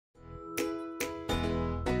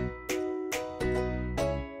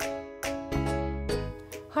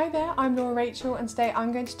there, I'm Laura Rachel, and today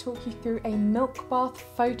I'm going to talk you through a milk bath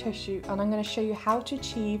photo shoot, and I'm going to show you how to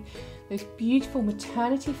achieve those beautiful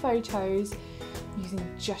maternity photos using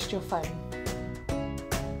just your phone.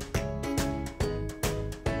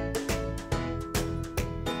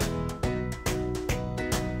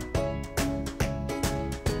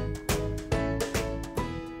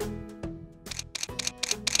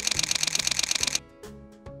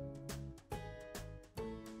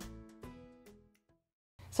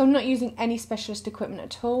 So I'm not using any specialist equipment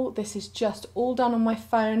at all. This is just all done on my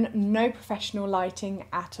phone, no professional lighting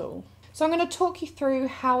at all. So I'm going to talk you through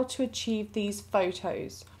how to achieve these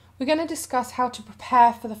photos. We're going to discuss how to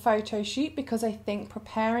prepare for the photo shoot because I think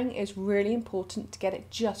preparing is really important to get it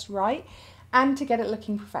just right and to get it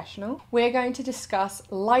looking professional. We're going to discuss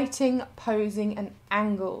lighting, posing and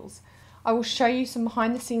angles. I will show you some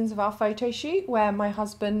behind the scenes of our photo shoot where my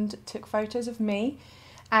husband took photos of me,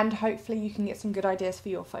 and hopefully you can get some good ideas for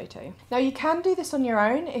your photo. Now you can do this on your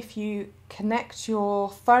own if you connect your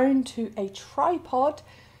phone to a tripod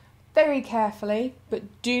very carefully, but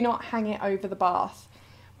do not hang it over the bath.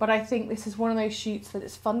 But I think this is one of those shoots that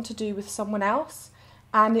it's fun to do with someone else,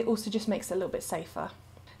 and it also just makes it a little bit safer.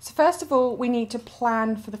 So first of all, we need to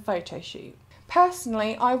plan for the photo shoot.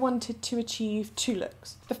 Personally, I wanted to achieve two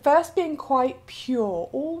looks. The first being quite pure,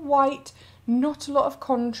 all white, not a lot of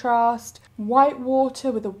contrast, white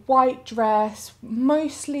water with a white dress,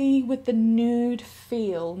 mostly with the nude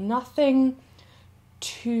feel, nothing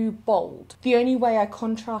too bold. The only way I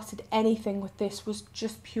contrasted anything with this was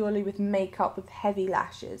just purely with makeup with heavy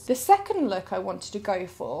lashes. The second look I wanted to go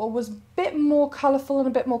for was a bit more colourful and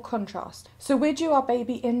a bit more contrast. So we're due our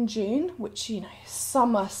baby in June, which, you know,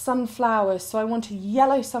 summer, sunflowers, so I wanted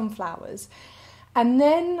yellow sunflowers. And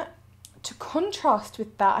then to contrast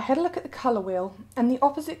with that, I had a look at the colour wheel, and the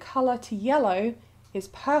opposite colour to yellow is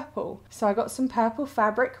purple. So I got some purple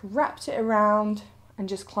fabric, wrapped it around, and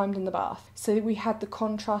just climbed in the bath. So we had the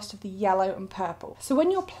contrast of the yellow and purple. So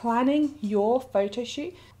when you're planning your photo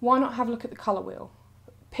shoot, why not have a look at the colour wheel?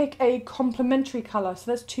 Pick a complementary colour, so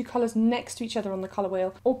there's two colours next to each other on the colour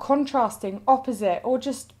wheel, or contrasting, opposite, or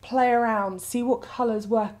just play around, see what colours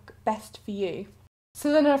work best for you.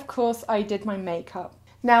 So then of course I did my makeup.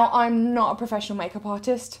 Now, I'm not a professional makeup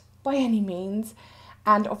artist by any means,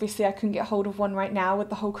 and obviously I couldn't get hold of one right now with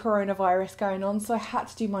the whole coronavirus going on, so I had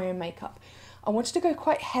to do my own makeup. I wanted to go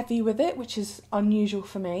quite heavy with it, which is unusual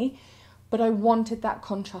for me, but I wanted that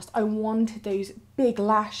contrast. I wanted those big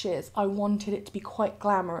lashes. I wanted it to be quite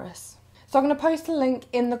glamorous. So I'm going to post a link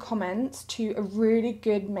in the comments to a really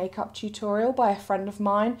good makeup tutorial by a friend of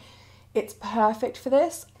mine. It's perfect for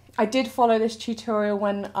this. I did follow this tutorial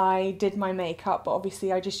when I did my makeup, but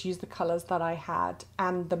obviously I just used the colours that I had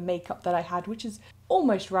and the makeup that I had, which is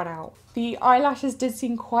almost run out. The eyelashes did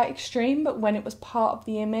seem quite extreme, but when it was part of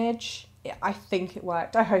the image, I think it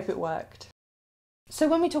worked. I hope it worked. So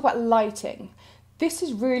when we talk about lighting, this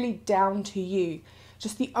is really down to you.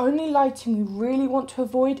 Just the only lighting we really want to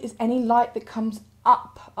avoid is any light that comes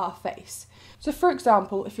up our face. So for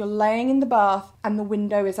example, if you're laying in the bath and the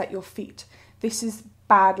window is at your feet, this is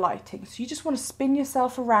bad lighting, so you just want to spin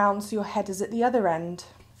yourself around so your head is at the other end.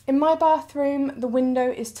 In my bathroom, the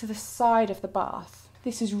window is to the side of the bath.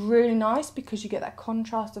 This is really nice because you get that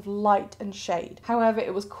contrast of light and shade. However,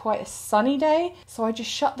 it was quite a sunny day, so I just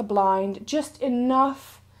shut the blind just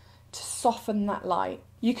enough to soften that light.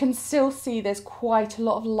 You can still see there's quite a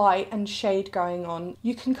lot of light and shade going on.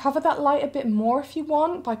 You can cover that light a bit more if you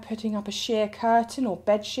want by putting up a sheer curtain or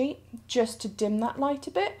bed sheet just to dim that light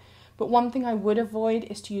a bit. But one thing I would avoid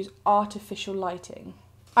is to use artificial lighting.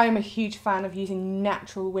 I am a huge fan of using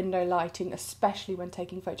natural window lighting, especially when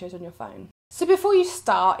taking photos on your phone. So before you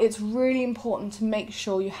start, it's really important to make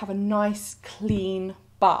sure you have a nice, clean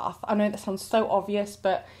bath. I know that sounds so obvious,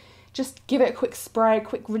 but just give it a quick spray,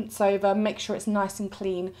 quick rinse over, make sure it's nice and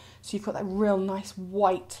clean so you've got that real nice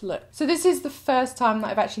white look. So this is the first time that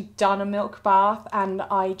I've actually done a milk bath, and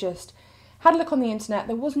I just had a look on the internet.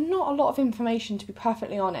 There was not a lot of information, to be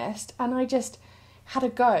perfectly honest, and I just had a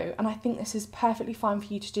go, and I think this is perfectly fine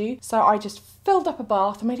for you to do. So I just filled up a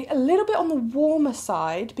bath. I made it a little bit on the warmer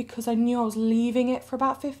side because I knew I was leaving it for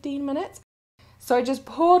about 15 minutes. So I just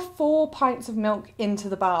poured 4 pints of milk into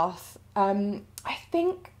the bath. I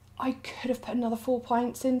think I could have put another 4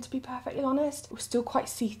 pints in, to be perfectly honest. It was still quite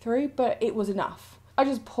see-through, but it was enough. I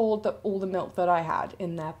just poured all the milk that I had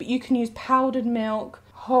in there, but you can use powdered milk,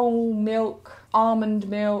 whole milk, almond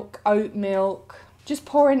milk, oat milk. Just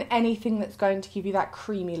pour in anything that's going to give you that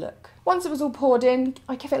creamy look. Once it was all poured in,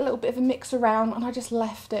 I gave it a little bit of a mix around, and I just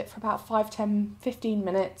left it for about 5, 10, 15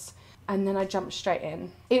 minutes, and then I jumped straight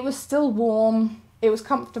in. It was still warm, It was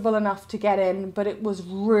comfortable enough to get in, but it was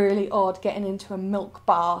really odd getting into a milk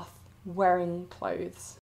bath wearing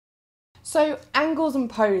clothes. So angles and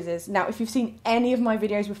poses. Now, if you've seen any of my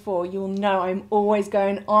videos before, you'll know I'm always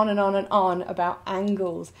going on and on and on about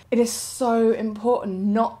angles. It is so important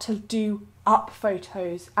not to do up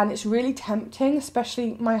photos, and it's really tempting,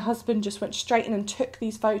 especially my husband just went straight in and took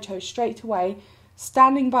these photos straight away,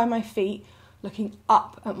 standing by my feet, looking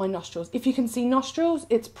up at my nostrils. If you can see nostrils,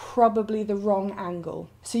 it's probably the wrong angle.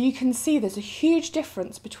 So you can see there's a huge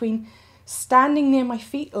difference between standing near my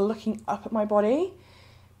feet, looking up at my body,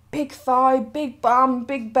 big thigh, big bum,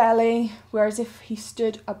 big belly, whereas if he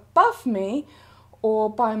stood above me or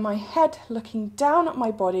by my head looking down at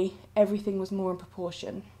my body, everything was more in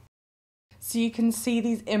proportion. So you can see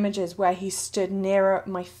these images where he stood nearer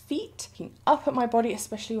my feet, looking up at my body,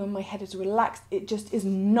 especially when my head is relaxed. It just is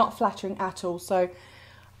not flattering at all, so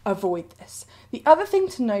avoid this. The other thing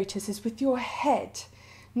to notice is with your head.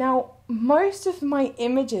 Now, most of my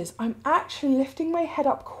images, I'm actually lifting my head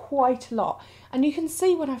up quite a lot. And you can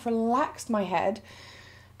see when I've relaxed my head,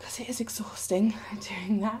 because it is exhausting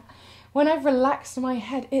doing that, when I've relaxed my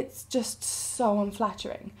head, it's just so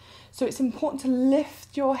unflattering. So it's important to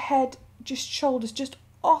lift your head, just shoulders, just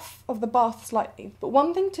off of the bath slightly. But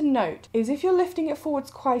one thing to note is if you're lifting it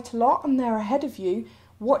forwards quite a lot and they're ahead of you,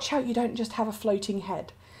 watch out you don't just have a floating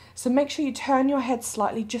head. So make sure you turn your head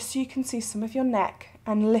slightly just so you can see some of your neck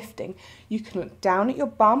and lifting. You can look down at your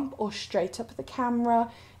bump or straight up at the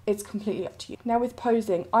camera. It's completely up to you. Now with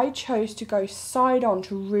posing, I chose to go side on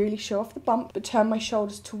to really show off the bump, but turn my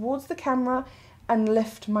shoulders towards the camera and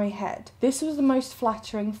lift my head. This was the most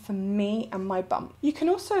flattering for me and my bump. You can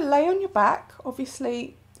also lay on your back,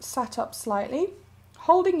 obviously sat up slightly,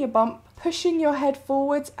 holding your bump, pushing your head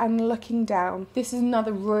forwards and looking down. This is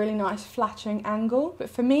another really nice flattering angle, but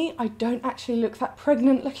for me, I don't actually look that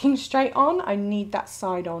pregnant looking straight on. I need that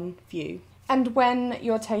side on view. And when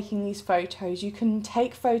you're taking these photos, you can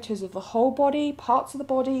take photos of the whole body, parts of the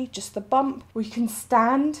body, just the bump, or you can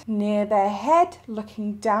stand near their head,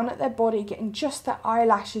 looking down at their body, getting just their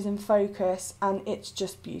eyelashes in focus, and it's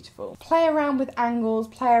just beautiful. Play around with angles,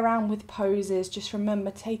 play around with poses. Just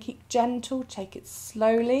remember, take it gentle, take it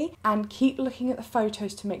slowly, and keep looking at the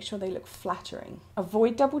photos to make sure they look flattering.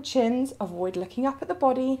 Avoid double chins, avoid looking up at the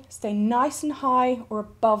body, stay nice and high or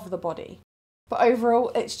above the body. But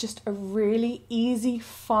overall, it's just a really easy,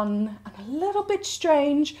 fun, and a little bit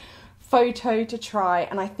strange photo to try.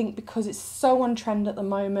 And I think because it's so on trend at the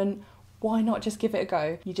moment, why not just give it a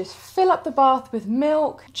go? You just fill up the bath with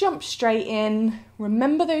milk, jump straight in,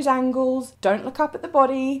 remember those angles, don't look up at the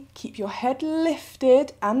body, keep your head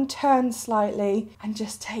lifted and turn slightly, and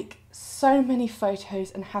just take so many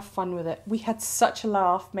photos and have fun with it. We had such a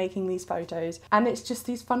laugh making these photos, and it's just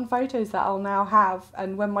these fun photos that I'll now have,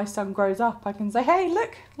 and when my son grows up I can say, hey,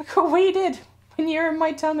 look what we did when you were in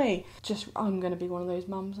my tummy. I'm gonna be one of those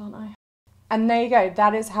mums, aren't I? And there you go,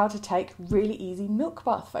 that is how to take really easy milk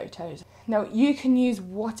bath photos. Now you can use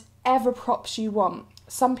whatever props you want.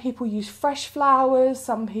 Some people use fresh flowers,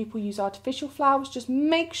 some people use artificial flowers. Just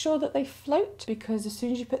make sure that they float, because as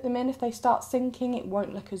soon as you put them in, if they start sinking, it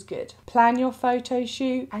won't look as good. Plan your photo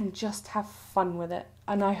shoot and just have fun with it.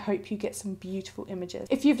 And I hope you get some beautiful images.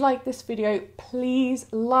 If you've liked this video, please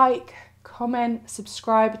like, comment,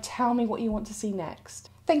 subscribe, tell me what you want to see next.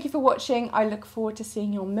 Thank you for watching. I look forward to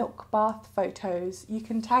seeing your milk bath photos. You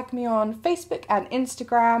can tag me on Facebook and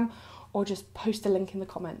Instagram, or just post a link in the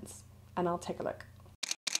comments and I'll take a look.